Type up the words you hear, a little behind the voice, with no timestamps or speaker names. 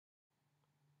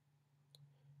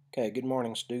Okay, good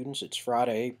morning, students. It's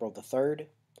Friday, April the 3rd.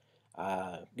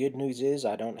 Good news is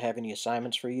I don't have any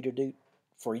assignments for you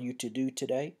to do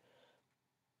today.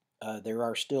 There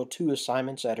are still 2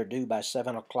 assignments that are due by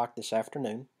 7 o'clock this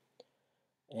afternoon.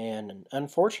 And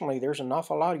unfortunately, there's an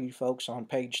awful lot of you folks on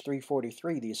page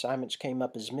 343. The assignments came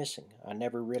up as missing. I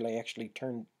never really actually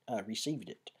received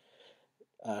it.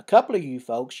 A couple of you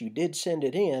folks, you did send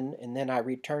it in, and then I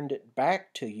returned it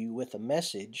back to you with a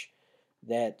message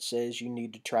that says you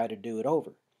need to try to do it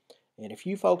over. And if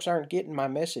you folks aren't getting my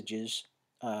messages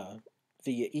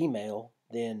via email,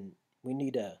 then we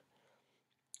need to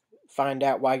find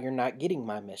out why you're not getting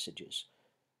my messages.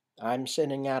 I'm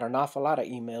sending out an awful lot of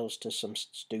emails to some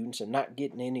students and not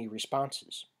getting any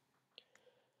responses.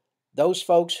 Those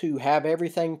folks who have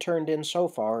everything turned in so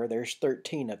far, there's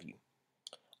 13 of you.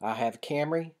 I have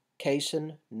Camry,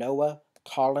 Kaysen, Noah,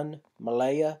 Colin,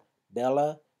 Malaya,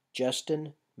 Bella,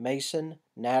 Justin, Mason,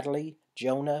 Natalie,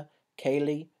 Jonah,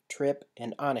 Kaylee, Tripp,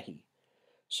 and Anahi.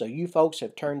 So you folks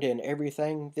have turned in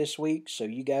everything this week, so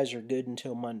you guys are good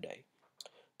until Monday.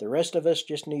 The rest of us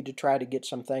just need to try to get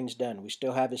some things done. We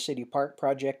still have a city park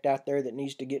project out there that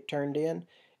needs to get turned in,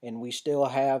 and we still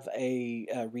have a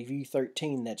Review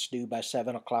 13 that's due by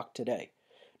 7 o'clock today.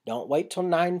 Don't wait till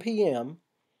 9 p.m.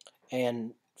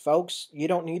 And folks, you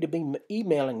don't need to be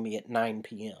emailing me at 9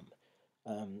 p.m.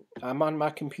 I'm on my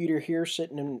computer here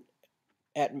sitting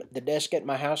at the desk at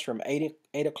my house from 8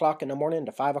 o'clock in the morning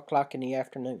to 5 o'clock in the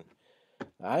afternoon.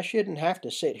 I shouldn't have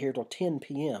to sit here till 10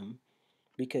 p.m.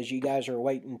 because you guys are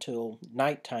waiting till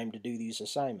nighttime to do these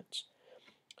assignments.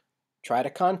 Try to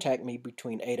contact me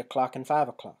between 8 o'clock and 5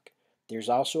 o'clock. There's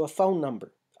also a phone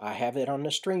number. I have it on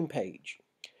the stream page.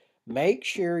 Make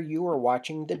sure you are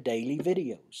watching the daily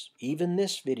videos, even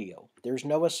this video. There's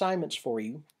no assignments for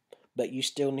you, but you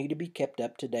still need to be kept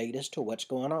up to date as to what's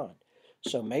going on.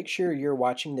 So make sure you're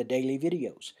watching the daily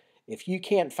videos. If you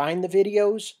can't find the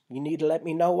videos, you need to let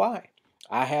me know why.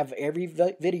 I have every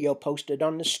video posted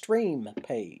on the stream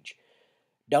page.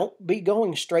 Don't be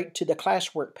going straight to the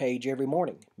classwork page every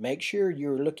morning. Make sure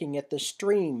you're looking at the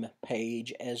stream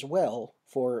page as well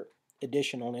for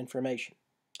additional information.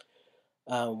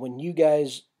 When you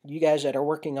guys that are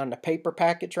working on the paper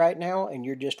packets right now and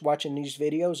you're just watching these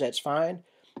videos, that's fine.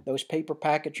 Those paper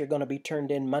packets are going to be turned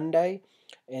in Monday,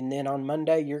 and then on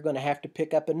Monday you're going to have to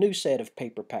pick up a new set of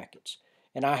paper packets.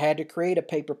 And I had to create a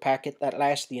paper packet that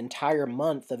lasts the entire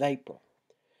month of April.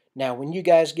 Now, when you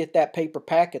guys get that paper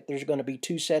packet, there's going to be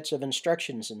 2 sets of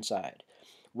instructions inside.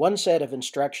 One set of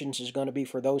instructions is going to be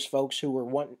for those folks who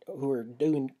are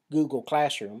doing Google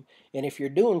Classroom. And if you're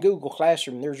doing Google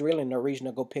Classroom, there's really no reason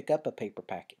to go pick up a paper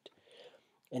packet.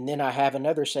 And then I have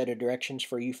another set of directions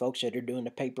for you folks that are doing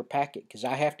a paper packet, because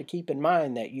I have to keep in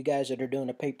mind that you guys that are doing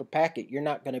a paper packet, you're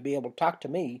not going to be able to talk to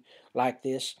me like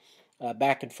this,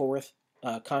 back and forth,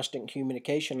 constant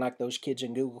communication like those kids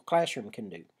in Google Classroom can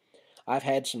do. I've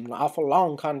had some awful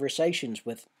long conversations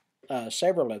with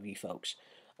several of you folks.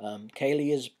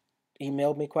 Kaylee has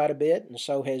emailed me quite a bit, and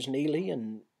so has Neely,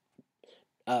 and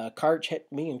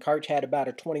me and Karch had about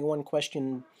a 21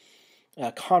 question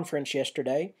conference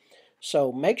yesterday.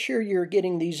 So make sure you're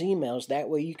getting these emails. That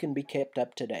way you can be kept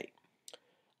up to date.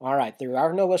 All right, there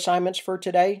are no assignments for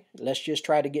today. Let's just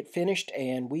try to get finished,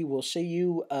 and we will see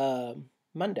you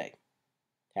Monday.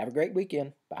 Have a great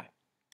weekend. Bye.